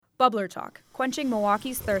Bubbler Talk, quenching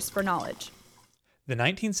Milwaukee's thirst for knowledge. The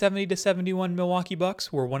 1970-71 Milwaukee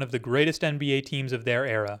Bucks were one of the greatest NBA teams of their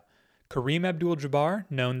era. Kareem Abdul-Jabbar,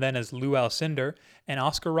 known then as Lou Alcindor, and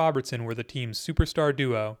Oscar Robertson were the team's superstar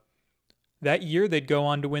duo. That year, they'd go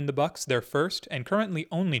on to win the Bucks their first and currently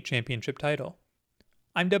only championship title.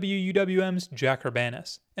 I'm WUWM's Jack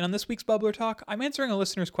Urbanis, and on this week's Bubbler Talk, I'm answering a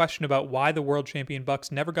listener's question about why the world champion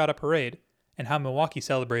Bucks never got a parade, and how Milwaukee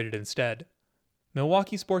celebrated instead.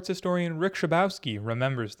 Milwaukee sports historian Rick Schabowski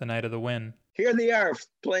remembers the night of the win. Here they are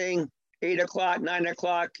playing 8 o'clock, 9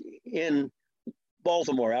 o'clock in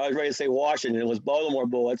Baltimore. I was ready to say Washington. It was Baltimore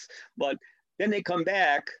Bullets. But then they come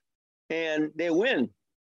back and they win.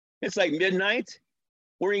 It's like midnight.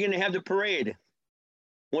 Where are you going to have the parade?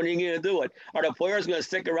 When are you going to do it? Are the players going to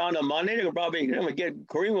stick around on Monday? They're probably going to get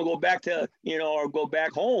Kareem will go back to, or go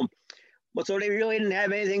back home. But so they really didn't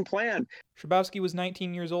have anything planned. Schabowski was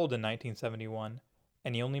 19 years old in 1971,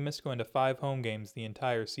 and he only missed going to 5 home games the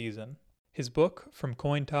entire season. His book, From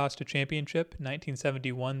Coin Toss to Championship,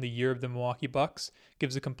 1971, The Year of the Milwaukee Bucks,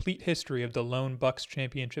 gives a complete history of the lone Bucks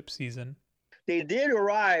championship season. They did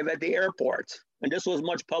arrive at the airport, and this was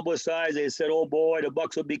much publicized. They said, oh boy, the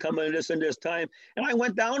Bucks will be coming this and this time. And I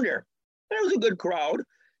went down there. And it was a good crowd.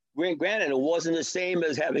 Granted, it wasn't the same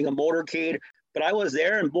as having a motorcade, but I was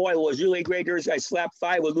there, and boy, it was really great. I slapped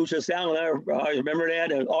 5 with Lucius Allen. I remember that,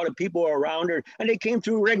 and all the people around her. And they came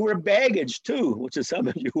through regular baggage, too, which is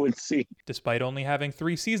something you wouldn't see. Despite only having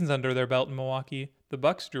 3 seasons under their belt in Milwaukee, the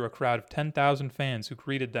Bucks drew a crowd of 10,000 fans who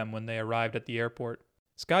greeted them when they arrived at the airport.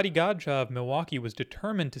 Scotty Godchaux of Milwaukee was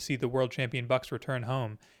determined to see the world champion Bucks return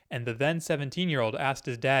home, and the then 17-year-old asked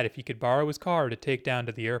his dad if he could borrow his car to take down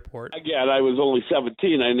to the airport. Again, I was only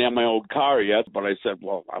 17. I didn't have my own car yet, but I said,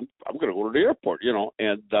 well, I'm going to go to the airport,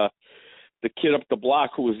 And the kid up the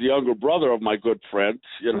block, who was the younger brother of my good friend,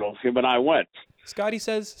 him and I went. Scotty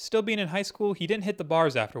says, still being in high school, he didn't hit the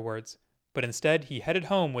bars afterwards, but instead he headed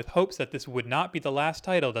home with hopes that this would not be the last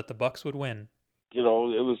title that the Bucks would win. It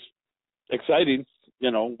was exciting.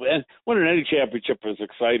 And winning any championship is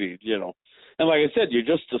exciting, And like I said, you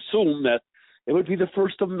just assume that it would be the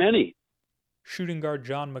first of many. Shooting guard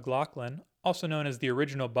John McLaughlin, also known as the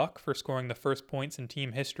original Buck for scoring the first points in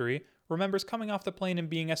team history, remembers coming off the plane and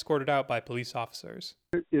being escorted out by police officers.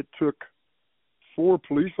 It took 4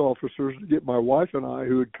 police officers to get my wife and I,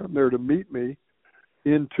 who had come there to meet me,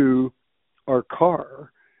 into our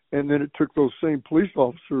car. And then it took those same police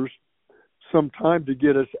officers some time to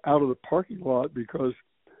get us out of the parking lot because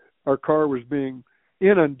our car was being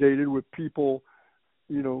inundated with people,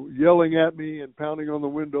 yelling at me and pounding on the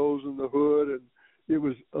windows and the hood. And it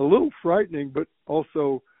was a little frightening, but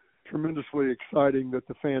also tremendously exciting that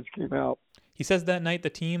the fans came out. He says that night the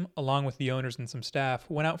team, along with the owners and some staff,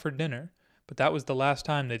 went out for dinner, but that was the last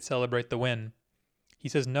time they'd celebrate the win. He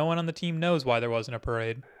says no one on the team knows why there wasn't a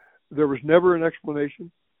parade. There was never an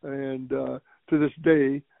explanation, and to this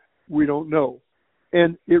day, we don't know.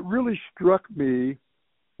 And it really struck me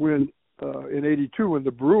when, in '82, when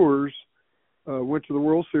the Brewers went to the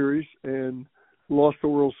World Series and lost the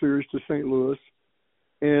World Series to St. Louis,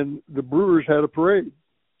 and the Brewers had a parade.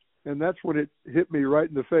 And that's when it hit me right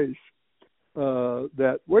in the face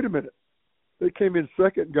that, wait a minute, they came in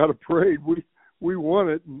second and got a parade. We won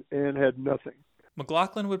it and had nothing.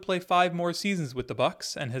 McLaughlin would play 5 more seasons with the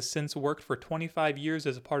Bucks and has since worked for 25 years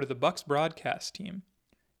as a part of the Bucks broadcast team.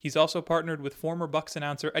 He's also partnered with former Bucks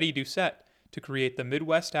announcer Eddie Doucette to create the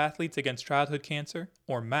Midwest Athletes Against Childhood Cancer,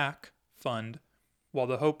 or MAC, fund, while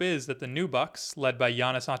the hope is that the new Bucks, led by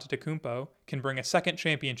Giannis Antetokounmpo, can bring a second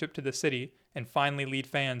championship to the city and finally lead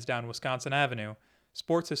fans down Wisconsin Avenue.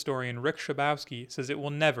 Sports historian Rick Schabowski says it will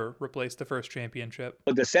never replace the first championship.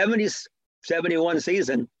 But the 70-71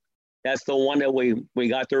 season, that's the one that we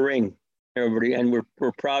got the ring, everybody, and we're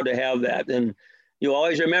proud to have that. And you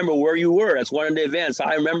always remember where you were. That's one of the events.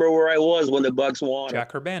 I remember where I was when the Bucks won.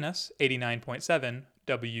 Jack Urbanis, 89.7,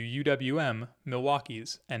 WUWM,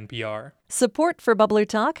 Milwaukee's NPR. Support for Bubbler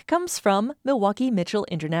Talk comes from Milwaukee Mitchell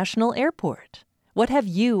International Airport. What have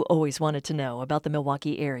you always wanted to know about the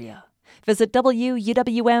Milwaukee area? Visit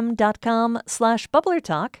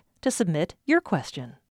WUWM.com/BubblerTalk to submit your question.